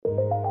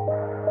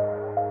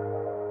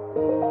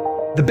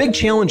The big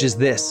challenge is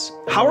this: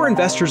 how are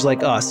investors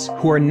like us,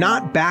 who are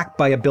not backed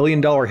by a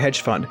billion-dollar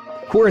hedge fund,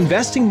 who are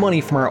investing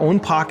money from our own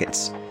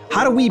pockets,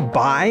 how do we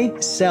buy,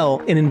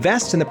 sell, and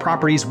invest in the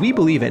properties we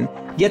believe in,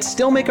 yet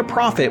still make a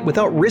profit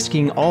without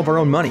risking all of our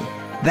own money?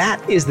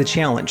 That is the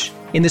challenge.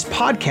 In this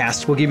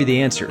podcast, we'll give you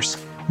the answers.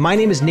 My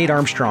name is Nate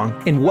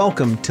Armstrong, and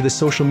welcome to the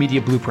Social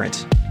Media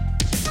Blueprint.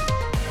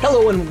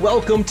 Hello and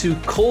welcome to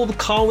Cold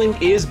Calling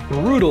is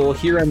Brutal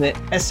here on the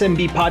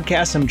SMB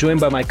podcast. I'm joined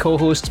by my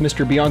co-host,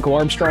 Mr. Bianco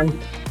Armstrong.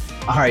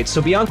 All right, so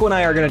Bianco and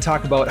I are going to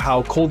talk about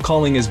how cold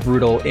calling is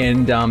brutal,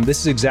 and this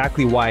is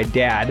exactly why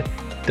Dad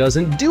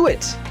doesn't do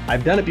it.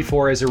 I've done it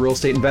before as a real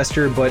estate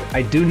investor, but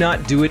I do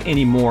not do it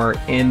anymore,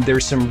 and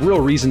there's some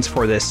real reasons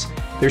for this.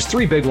 There's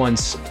three big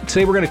ones.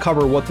 Today we're going to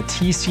cover what the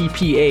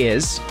TCPA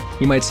is.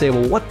 You might say,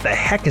 well, what the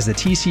heck is the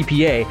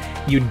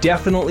TCPA? You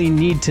definitely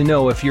need to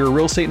know if you're a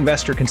real estate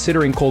investor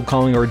considering cold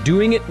calling or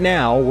doing it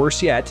now,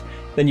 worse yet,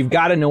 then you've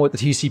got to know what the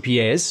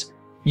TCPA is.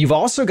 You've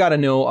also got to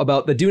know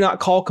about the do not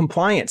call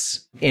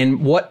compliance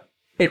and what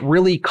it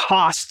really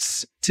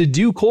costs to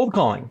do cold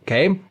calling,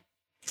 okay?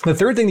 The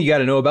third thing that you got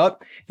to know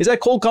about is that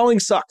cold calling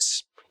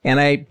sucks. And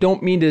I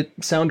don't mean to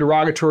sound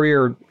derogatory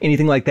or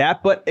anything like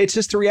that, but it's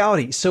just the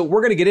reality. So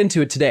we're going to get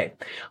into it today.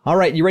 All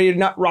right, you ready to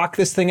not rock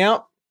this thing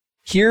out?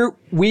 Here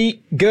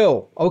we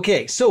go.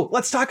 Okay, so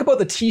let's talk about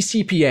the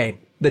TCPA,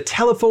 the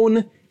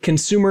Telephone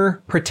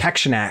Consumer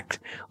Protection Act,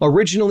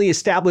 originally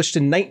established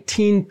in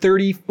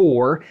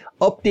 1934,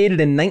 updated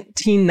in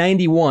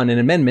 1991. An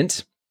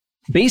amendment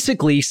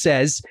basically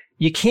says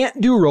you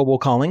can't do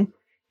robocalling,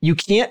 you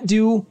can't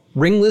do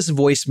ringless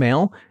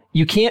voicemail,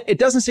 you can't, it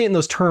doesn't say it in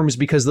those terms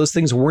because those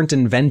things weren't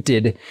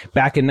invented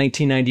back in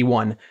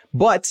 1991,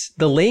 but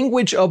the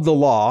language of the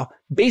law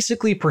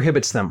basically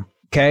prohibits them.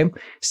 Okay.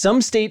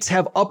 Some states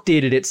have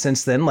updated it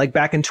since then. Like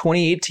back in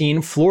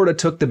 2018, Florida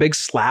took the big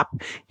slap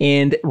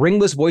and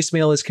ringless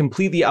voicemail is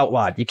completely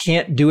outlawed. You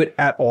can't do it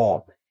at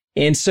all.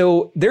 And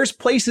so there's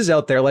places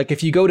out there, like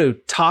if you go to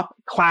Top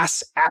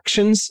Class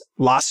Actions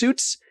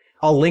lawsuits,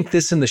 I'll link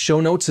this in the show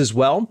notes as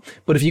well.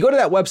 But if you go to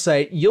that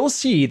website, you'll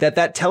see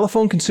that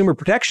Telephone Consumer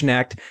Protection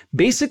Act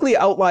basically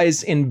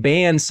outlines and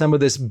bans some of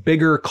this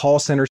bigger call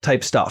center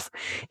type stuff.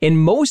 And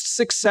most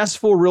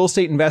successful real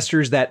estate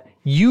investors that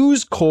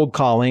use cold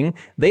calling,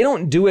 they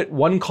don't do it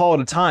one call at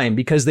a time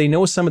because they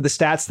know some of the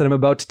stats that I'm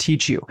about to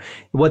teach you.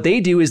 What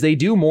they do is they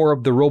do more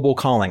of the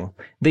robocalling.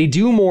 They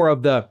do more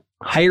of the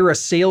hire a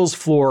sales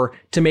floor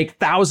to make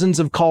thousands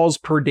of calls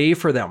per day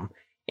for them.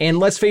 And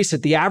let's face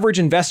it, the average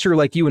investor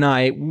like you and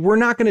I, we're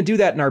not going to do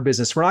that in our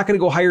business. We're not going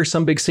to go hire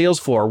some big sales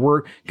floor.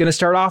 We're going to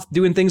start off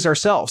doing things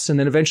ourselves. And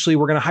then eventually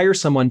we're going to hire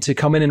someone to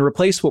come in and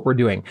replace what we're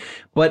doing.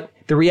 But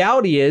the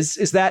reality is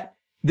that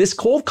this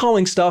cold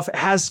calling stuff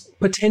has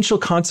potential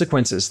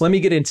consequences. Let me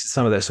get into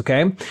some of this,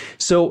 okay?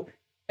 So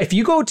if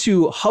you go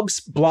to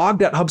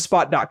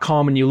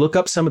blog.hubspot.com and you look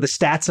up some of the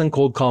stats on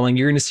cold calling,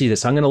 you're going to see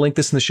this. I'm going to link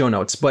this in the show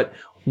notes. But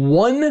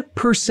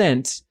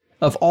 1%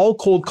 of all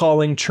cold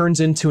calling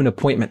turns into an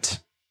appointment.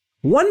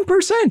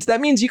 1%. That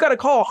means you got to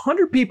call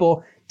 100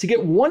 people to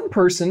get one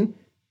person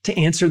to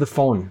answer the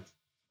phone.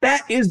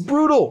 That is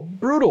brutal.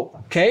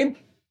 Okay.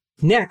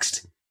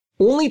 Next,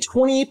 only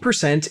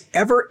 28%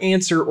 ever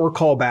answer or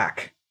call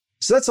back.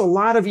 So that's a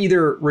lot of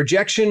either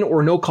rejection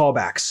or no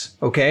callbacks.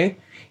 Okay.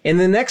 And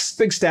the next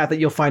big stat that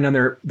you'll find on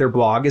their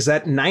blog is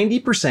that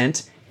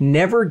 90%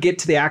 never get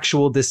to the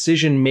actual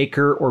decision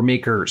maker or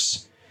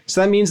makers. So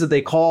that means that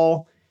they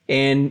call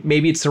and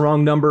maybe it's the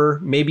wrong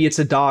number. Maybe it's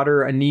a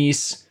daughter, a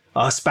niece,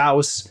 a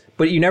spouse,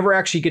 but you never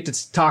actually get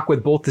to talk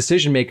with both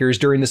decision makers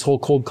during this whole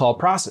cold call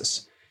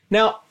process.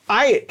 Now,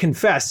 I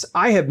confess,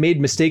 I have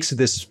made mistakes of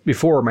this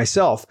before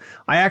myself.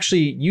 I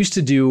actually used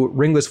to do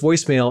ringless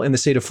voicemail in the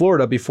state of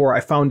Florida before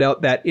I found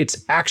out that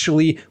it's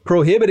actually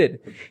prohibited.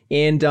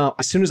 And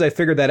as soon as I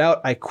figured that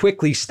out, I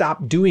quickly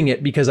stopped doing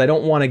it because I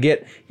don't want to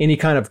get any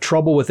kind of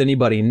trouble with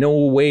anybody. No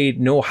way,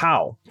 no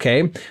how.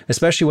 Okay.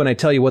 Especially when I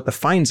tell you what the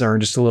fines are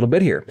in just a little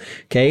bit here.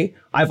 Okay.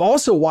 I've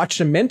also watched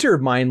a mentor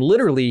of mine,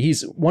 literally,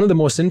 he's one of the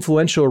most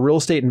influential real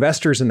estate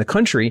investors in the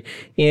country.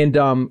 And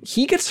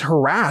he gets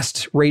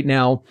harassed right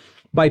now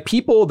by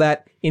people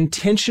that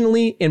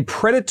intentionally and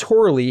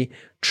predatorily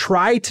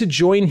try to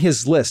join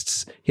his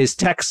lists, his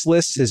text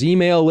lists, his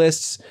email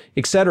lists,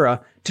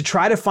 etc., to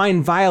try to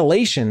find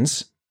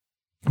violations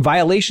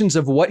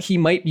of what he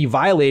might be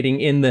violating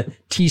in the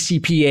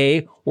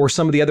TCPA or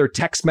some of the other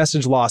text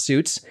message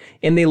lawsuits.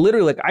 And they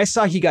literally, I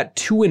saw he got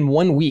 2 in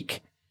 1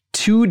 week.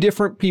 2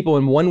 different people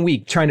in 1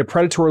 week trying to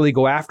predatorily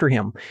go after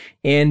him.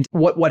 And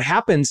what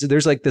happens,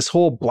 there's like this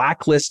whole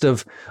blacklist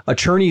of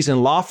attorneys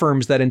and law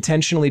firms that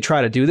intentionally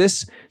try to do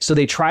this. So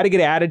they try to get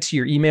added to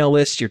your email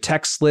list, your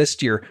text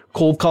list, your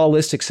cold call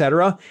list,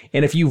 etc.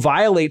 And if you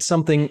violate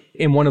something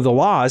in one of the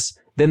laws,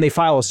 then they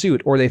file a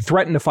suit or they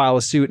threaten to file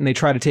a suit and they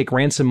try to take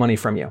ransom money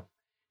from you.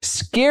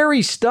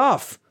 Scary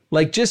stuff,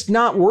 like just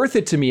not worth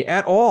it to me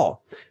at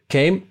all.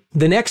 Okay.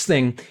 The next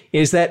thing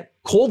is that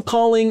cold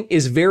calling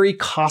is very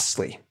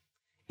costly.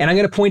 And I'm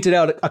going to point it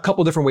out a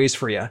couple different ways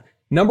for you.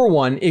 Number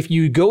one, if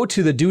you go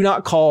to the do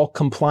not call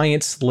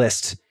compliance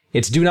list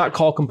It's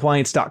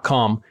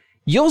donotcallcompliance.com.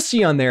 You'll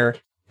see on there,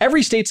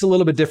 every state's a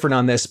little bit different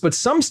on this, but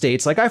some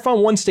states, like I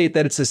found one state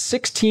that it's a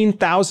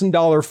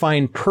 $16,000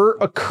 fine per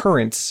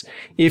occurrence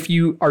if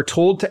you are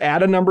told to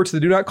add a number to the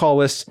do not call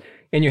list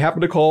and you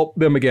happen to call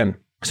them again.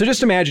 So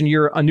just imagine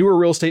you're a newer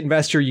real estate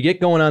investor, you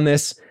get going on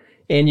this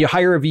and you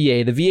hire a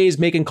VA. The VA is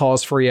making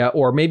calls for you,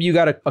 or maybe you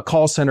got a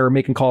call center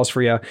making calls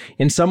for you,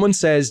 and someone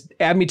says,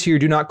 add me to your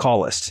do not call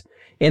list.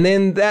 And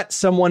then that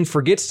someone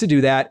forgets to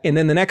do that, and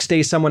then the next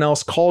day someone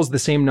else calls the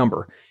same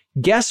number.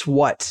 Guess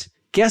what?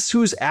 Guess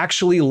who's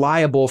actually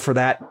liable for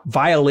that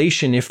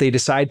violation if they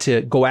decide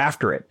to go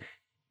after it?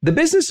 The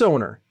business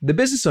owner.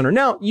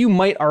 Now, you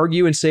might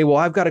argue and say, well,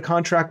 I've got a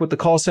contract with the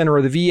call center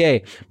or the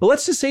VA, but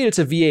let's just say it's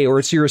a VA or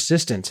it's your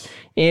assistant.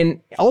 And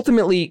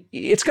ultimately,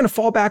 it's going to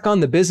fall back on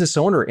the business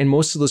owner in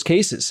most of those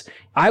cases.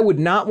 I would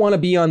not want to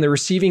be on the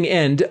receiving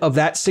end of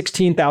that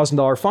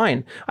 $16,000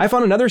 fine. I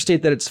found another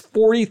state that it's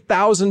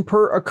 $40,000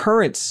 per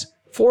occurrence.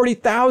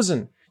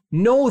 $40,000.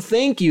 No,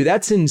 thank you.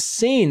 That's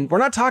insane. We're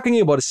not talking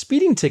about a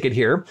speeding ticket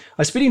here.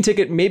 A speeding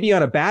ticket maybe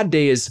on a bad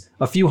day is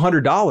a few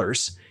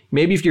 $100s.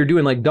 Maybe if you're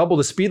doing like double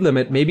the speed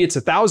limit, maybe it's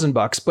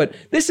 $1,000, but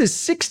this is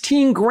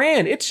 16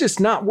 grand. It's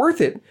just not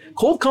worth it.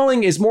 Cold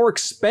calling is more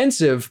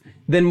expensive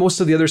than most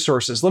of the other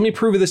sources. Let me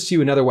prove this to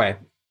you another way.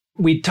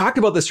 We talked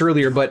about this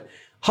earlier, but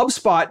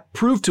HubSpot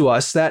proved to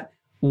us that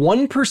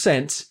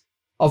 1%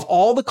 of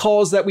all the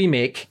calls that we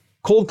make,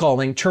 cold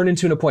calling, turn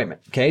into an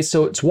appointment. Okay.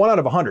 So it's 1 out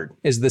of 100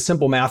 is the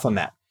simple math on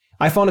that.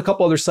 I found a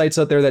couple other sites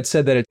out there that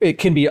said that it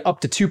can be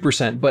up to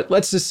 2%, but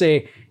let's just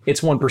say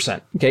it's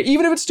 1%. Okay.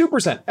 Even if it's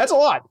 2%, that's a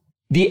lot.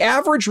 The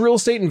average real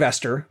estate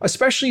investor,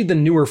 especially the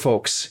newer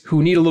folks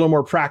who need a little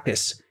more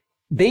practice,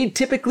 they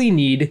typically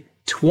need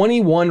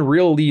 21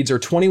 real leads or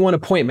 21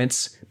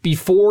 appointments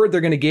before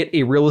they're going to get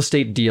a real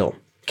estate deal.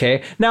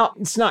 Okay. Now,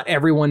 it's not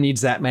everyone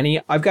needs that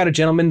many. I've got a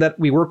gentleman that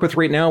we work with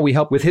right now. We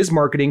help with his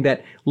marketing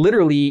that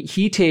literally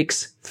he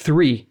takes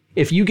 3.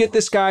 If you get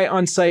this guy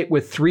on site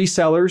with 3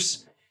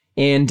 sellers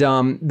and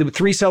the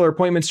 3 seller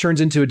appointments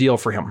turns into a deal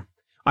for him.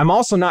 I'm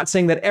also not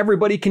saying that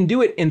everybody can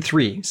do it in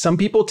 3. Some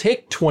people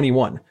take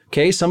 21.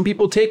 Okay. Some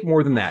people take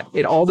more than that.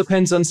 It all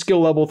depends on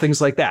skill level,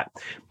 things like that.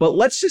 But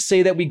let's just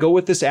say that we go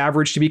with this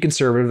average to be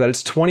conservative, that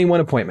it's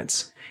 21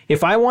 appointments.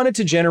 If I wanted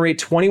to generate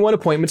 21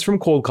 appointments from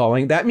cold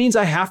calling, that means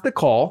I have to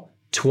call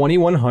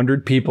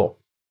 2,100 people.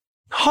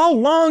 How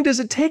long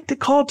does it take to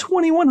call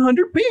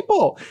 2,100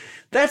 people?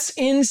 That's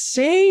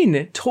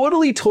insane.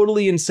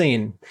 Totally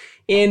insane.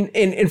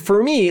 And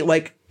for me,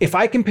 like, if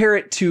I compare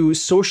it to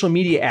social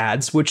media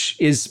ads, which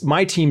is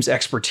my team's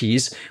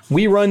expertise,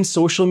 we run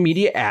social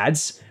media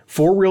ads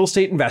for real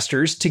estate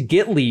investors to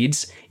get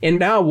leads. And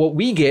now what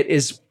we get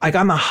is, like,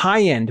 on the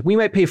high end, we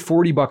might pay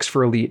 $40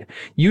 for a lead.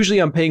 Usually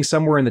I'm paying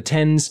somewhere in the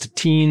 10s to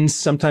teens,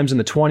 sometimes in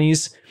the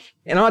 20s.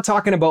 And I'm not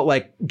talking about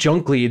like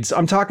junk leads.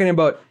 I'm talking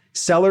about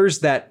sellers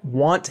that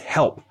want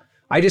help.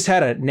 I just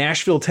had a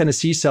Nashville,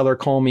 Tennessee seller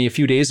call me a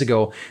few days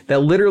ago that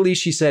literally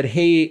she said,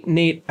 hey,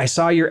 Nate, I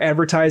saw your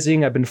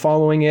advertising. I've been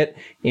following it.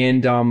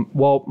 And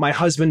well, my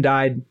husband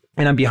died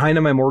and I'm behind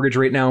on my mortgage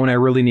right now and I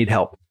really need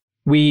help.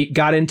 We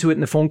got into it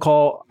in the phone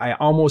call. I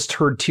almost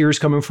heard tears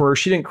coming from her.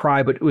 She didn't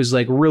cry, but it was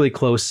like really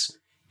close.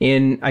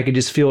 And I could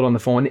just feel it on the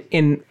phone.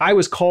 And I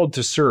was called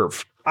to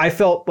serve. I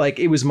felt like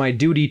it was my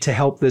duty to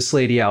help this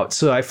lady out.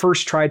 So I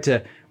first tried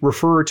to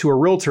refer her to a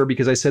realtor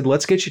because I said,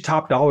 let's get you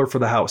top dollar for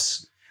the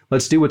house.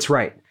 Let's do what's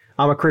right.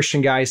 I'm a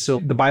Christian guy, so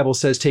the Bible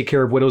says take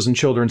care of widows and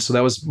children. So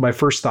that was my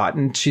first thought.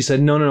 And she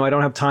said, no, I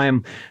don't have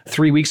time.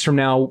 3 weeks from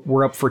now,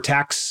 we're up for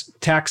tax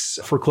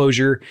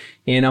foreclosure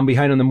and I'm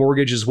behind on the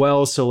mortgage as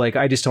well. So like,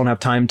 I just don't have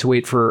time to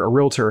wait for a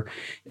realtor.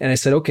 And I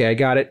said, okay, I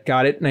got it.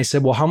 And I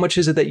said, well, how much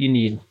is it that you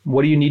need?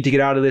 What do you need to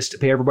get out of this to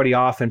pay everybody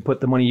off and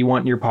put the money you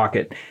want in your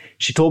pocket?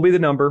 She told me the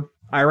number.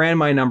 I ran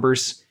my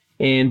numbers.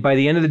 And by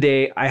the end of the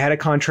day, I had a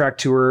contract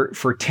to her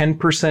for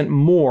 10%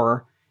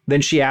 more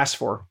than she asked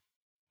for.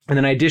 And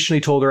then I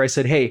additionally told her, I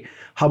said, hey,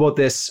 how about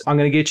this? I'm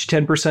going to get you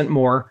 10%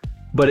 more.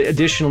 But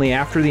additionally,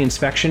 after the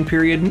inspection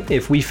period,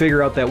 if we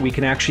figure out that we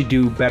can actually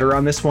do better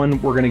on this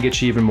one, we're going to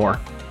get you even more.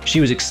 She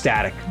was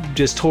ecstatic,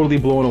 just totally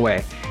blown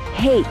away.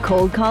 Hate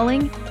cold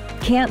calling?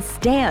 Can't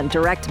stand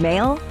direct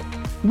mail?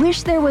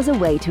 Wish there was a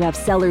way to have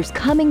sellers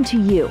coming to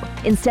you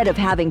instead of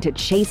having to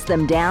chase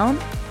them down?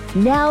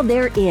 Now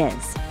there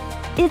is.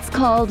 It's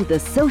called the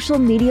Social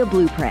Media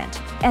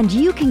Blueprint, and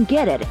you can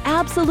get it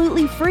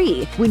absolutely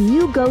free when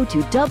you go to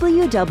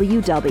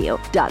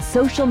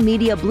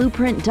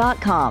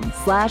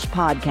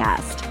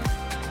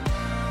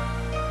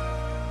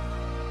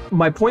www.socialmediablueprint.com/podcast.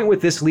 My point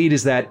with this lead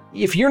is that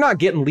if you're not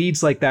getting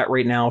leads like that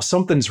right now,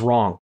 something's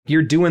wrong.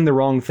 You're doing the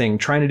wrong thing,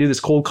 trying to do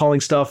this cold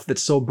calling stuff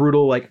that's so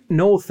brutal. Like,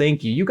 no,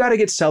 thank you. You got to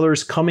get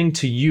sellers coming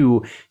to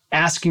you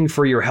asking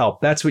for your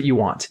help. That's what you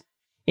want.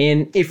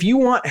 And if you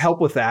want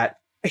help with that,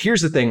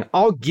 here's the thing.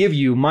 I'll give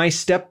you my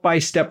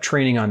step-by-step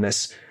training on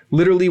this.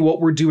 Literally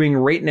what we're doing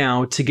right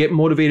now to get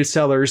motivated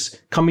sellers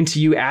coming to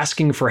you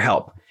asking for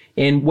help.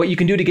 And what you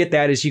can do to get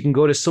that is you can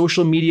go to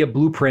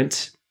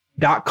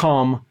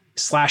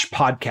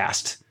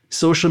socialmediablueprint.com/podcast.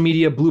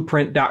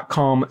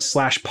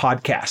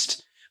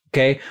 socialmediablueprint.com/podcast.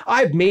 Okay.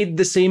 I've made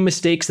the same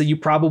mistakes that you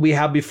probably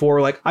have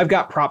before. Like I've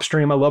got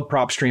PropStream. I love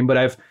PropStream, but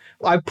I've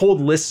pulled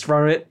lists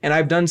from it and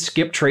I've done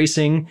skip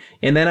tracing,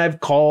 and then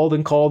I've called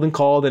and called and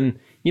called. And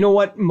you know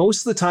what?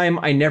 Most of the time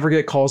I never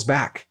get calls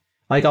back.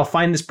 Like I'll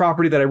find this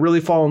property that I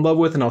really fall in love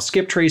with and I'll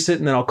skip trace it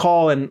and then I'll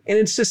call. And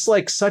it's just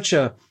like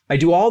I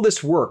do all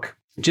this work,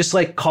 just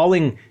like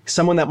calling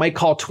someone that might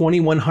call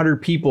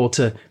 2,100 people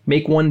to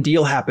make one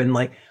deal happen.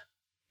 Like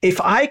if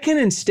I can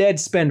instead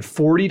spend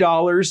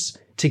 $40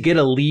 to get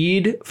a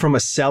lead from a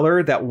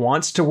seller that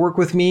wants to work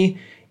with me,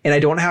 and I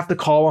don't have to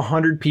call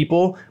 100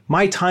 people,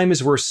 my time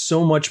is worth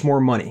so much more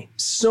money,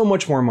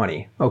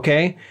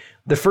 okay?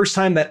 The first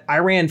time that I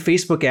ran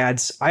Facebook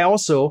ads, I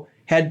also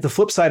had the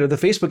flip side of the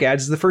Facebook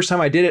ads. The first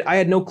time I did it, I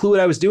had no clue what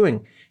I was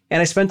doing.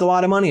 And I spent a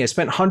lot of money. I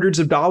spent hundreds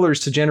of dollars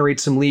to generate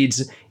some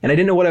leads, and I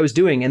didn't know what I was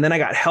doing. And then I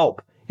got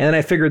help. And then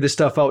I figured this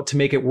stuff out to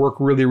make it work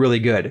really, really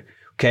good,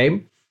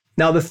 okay?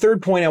 Now, the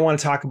third point I want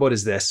to talk about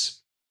is this.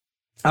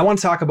 I want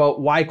to talk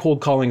about why cold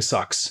calling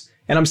sucks.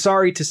 And I'm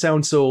sorry to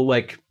sound so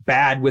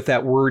bad with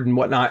that word and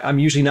whatnot. I'm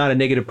usually not a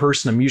negative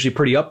person. I'm usually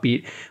pretty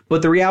upbeat.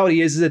 But the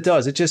reality is it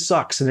does. It just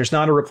sucks. And there's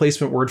not a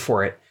replacement word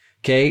for it.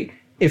 Okay.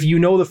 If you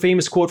know the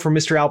famous quote from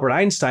Mr. Albert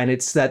Einstein,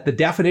 it's that the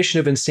definition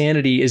of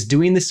insanity is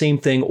doing the same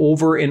thing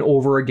over and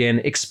over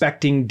again,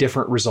 expecting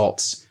different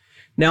results.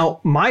 Now,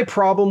 my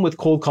problem with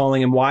cold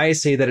calling and why I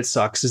say that it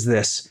sucks is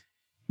this.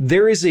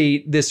 There is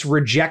this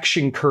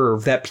rejection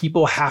curve that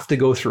people have to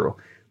go through.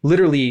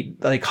 Literally,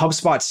 like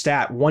HubSpot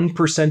stat,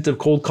 1% of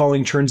cold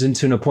calling turns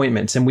into an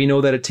appointment. And we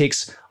know that it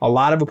takes a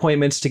lot of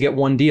appointments to get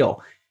one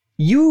deal.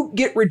 You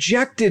get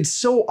rejected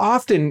so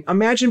often.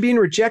 Imagine being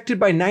rejected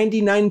by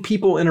 99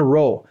 people in a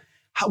row.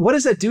 What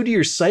does that do to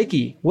your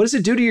psyche? What does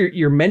it do to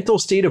your mental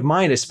state of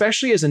mind,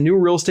 especially as a new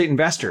real estate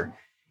investor?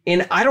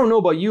 And I don't know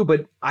about you,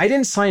 but I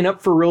didn't sign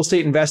up for real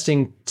estate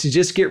investing to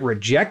just get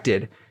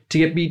rejected,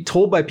 to be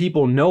told by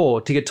people no,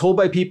 to get told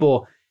by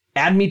people,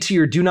 add me to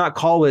your do not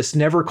call list,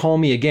 never call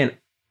me again.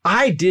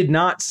 I did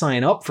not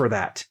sign up for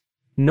that.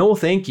 No,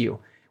 thank you.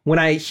 When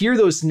I hear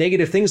those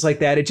negative things like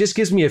that, it just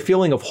gives me a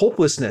feeling of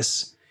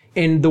hopelessness.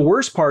 And the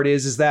worst part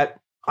is that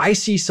I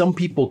see some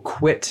people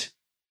quit.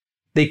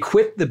 They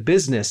quit the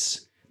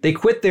business. They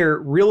quit their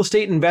real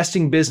estate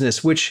investing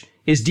business, which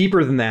is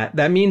deeper than that.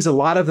 That means a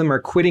lot of them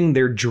are quitting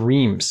their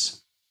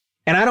dreams.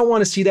 And I don't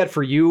want to see that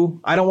for you.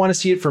 I don't want to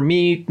see it for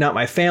me, not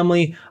my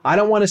family. I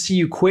don't want to see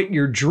you quit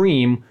your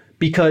dream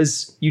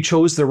because you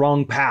chose the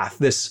wrong path,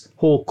 this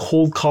whole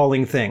cold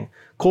calling thing.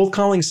 Cold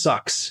calling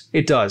sucks.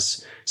 It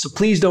does. So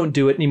please don't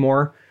do it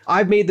anymore.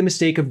 I've made the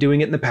mistake of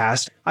doing it in the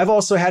past. I've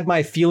also had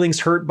my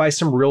feelings hurt by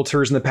some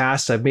realtors in the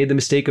past. I've made the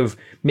mistake of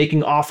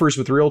making offers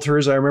with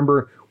realtors. I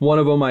remember one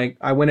of them,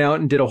 I went out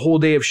and did a whole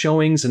day of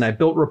showings, and I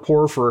built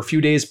rapport for a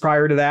few days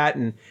prior to that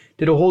and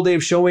did a whole day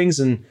of showings.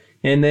 And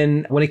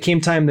then when it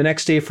came time the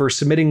next day for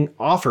submitting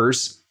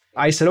offers,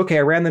 I said, okay,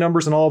 I ran the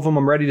numbers on all of them.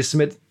 I'm ready to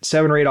submit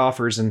 7 or 8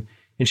 offers. And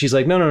she's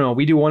like, no,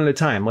 we do one at a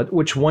time.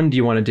 Which one do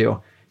you want to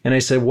do? And I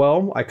said,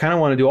 well, I kind of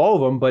want to do all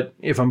of them, but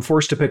if I'm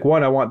forced to pick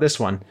one, I want this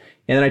one.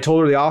 And then I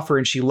told her the offer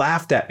and she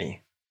laughed at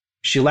me.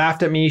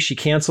 She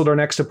canceled our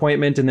next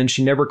appointment, and then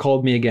she never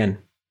called me again.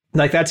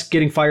 That's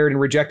getting fired and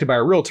rejected by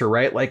a realtor,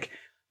 right?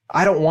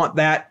 I don't want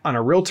that on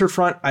a realtor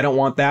front. I don't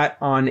want that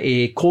on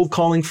a cold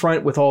calling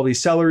front with all these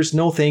sellers.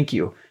 No, thank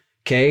you.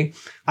 Okay.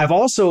 I've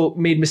also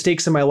made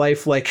mistakes in my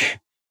life,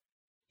 like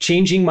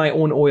changing my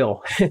own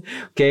oil.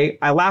 Okay.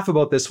 I laugh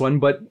about this one,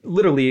 but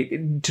literally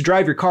to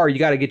drive your car, you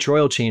got to get your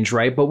oil changed,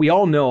 right? But we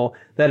all know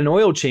that an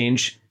oil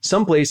change,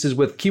 some places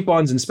with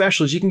coupons and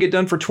specials, you can get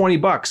done for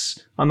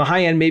 $20. On the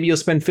high end, maybe you'll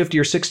spend $50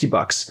 or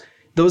 $60.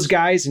 Those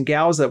guys and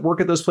gals that work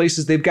at those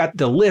places, they've got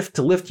the lift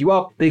to lift you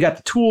up. They got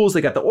the tools,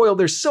 they got the oil.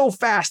 They're so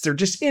fast. They're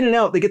just in and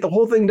out. They get the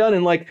whole thing done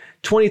in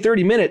 20,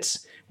 30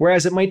 minutes.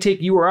 Whereas it might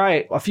take you or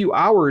I a few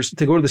hours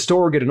to go to the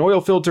store, get an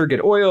oil filter,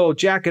 get oil,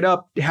 jack it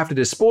up, have to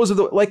dispose of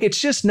it's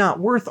just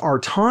not worth our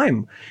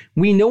time.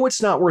 We know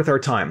it's not worth our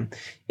time.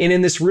 And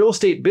in this real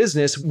estate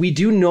business, we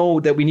do know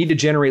that we need to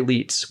generate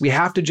leads. We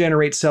have to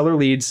generate seller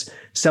leads,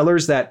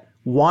 sellers that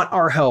want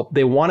our help.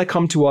 They want to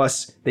come to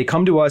us. They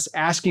come to us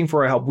asking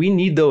for our help. We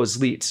need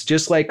those leads,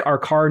 just like our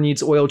car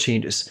needs oil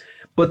changes.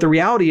 But the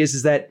reality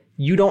is that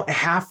you don't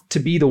have to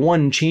be the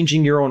one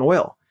changing your own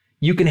oil.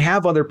 You can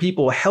have other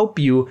people help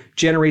you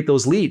generate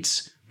those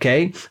leads,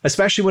 okay?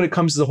 Especially when it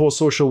comes to the whole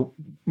social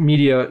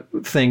media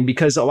thing,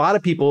 because a lot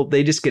of people,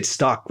 they just get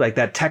stuck.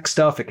 That tech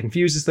stuff, it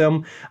confuses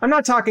them. I'm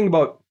not talking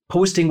about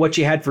posting what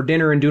you had for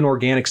dinner and doing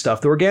organic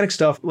stuff. The organic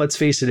stuff, let's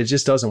face it, it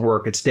just doesn't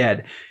work. It's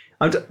dead.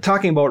 I'm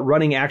talking about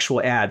running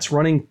actual ads,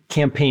 running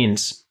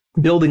campaigns,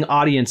 building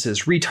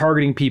audiences,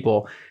 retargeting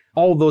people,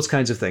 all of those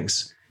kinds of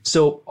things.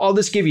 So I'll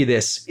just give you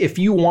this. If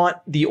you want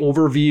the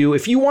overview,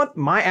 if you want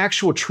my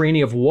actual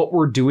training of what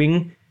we're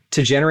doing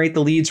to generate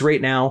the leads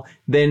right now,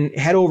 then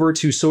head over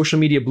to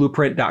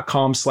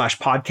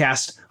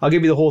socialmediablueprint.com/podcast. I'll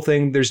give you the whole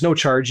thing. There's no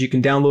charge. You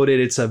can download it.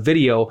 It's a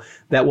video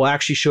that will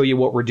actually show you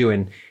what we're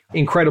doing.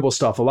 Incredible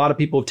stuff. A lot of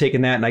people have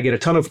taken that, and I get a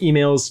ton of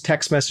emails,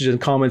 text messages,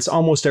 and comments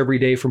almost every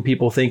day from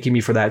people thanking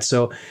me for that.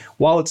 So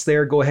while it's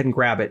there, go ahead and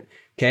grab it.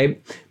 Okay.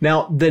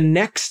 Now, the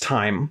next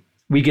time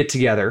we get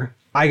together,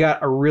 I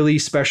got a really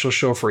special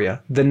show for you.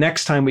 The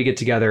next time we get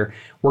together,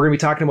 we're going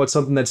to be talking about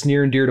something that's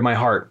near and dear to my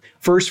heart.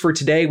 First, for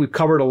today, we've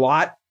covered a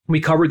lot. We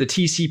covered the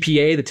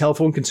TCPA, the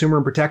Telephone Consumer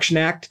and Protection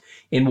Act,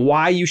 and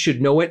why you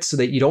should know it so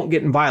that you don't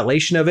get in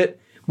violation of it.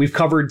 We've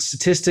covered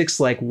statistics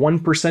like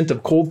 1%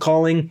 of cold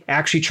calling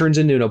actually turns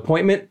into an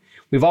appointment.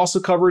 We've also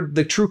covered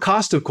the true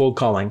cost of cold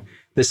calling,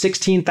 the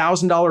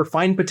 $16,000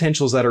 fine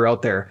potentials that are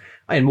out there,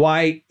 and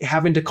why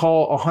having to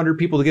call 100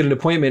 people to get an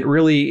appointment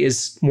really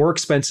is more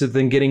expensive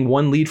than getting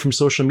one lead from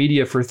social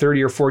media for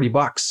 30 or 40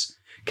 bucks.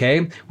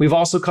 Okay. We've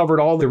also covered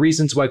all the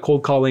reasons why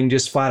cold calling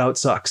just flat out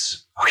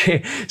sucks.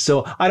 Okay.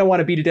 So I don't want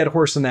to beat a dead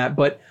horse on that,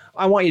 but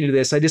I want you to do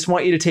this. I just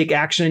want you to take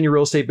action in your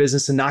real estate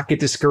business and not get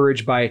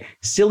discouraged by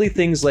silly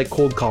things like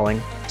cold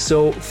calling.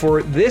 So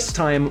for this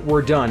time,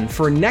 we're done.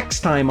 For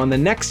next time on the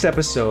next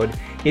episode,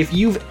 if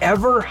you've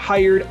ever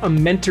hired a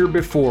mentor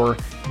before,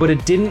 but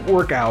it didn't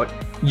work out,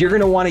 you're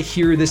going to want to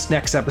hear this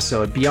next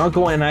episode.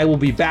 Bianco and I will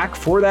be back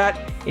for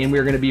that, and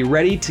we're going to be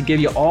ready to give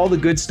you all the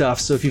good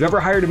stuff. So if you've ever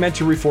hired a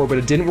mentor before, but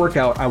it didn't work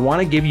out, I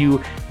want to give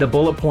you the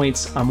bullet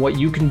points on what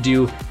you can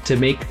do to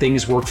make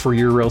things work for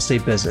your real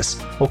estate business.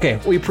 Okay,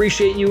 we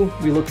appreciate you.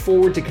 We look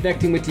forward to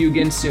connecting with you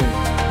again soon.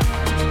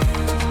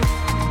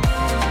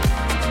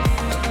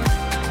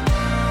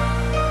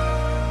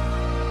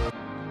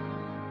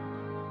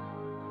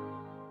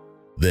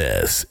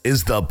 This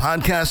is the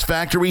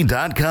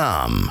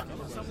podcastfactory.com.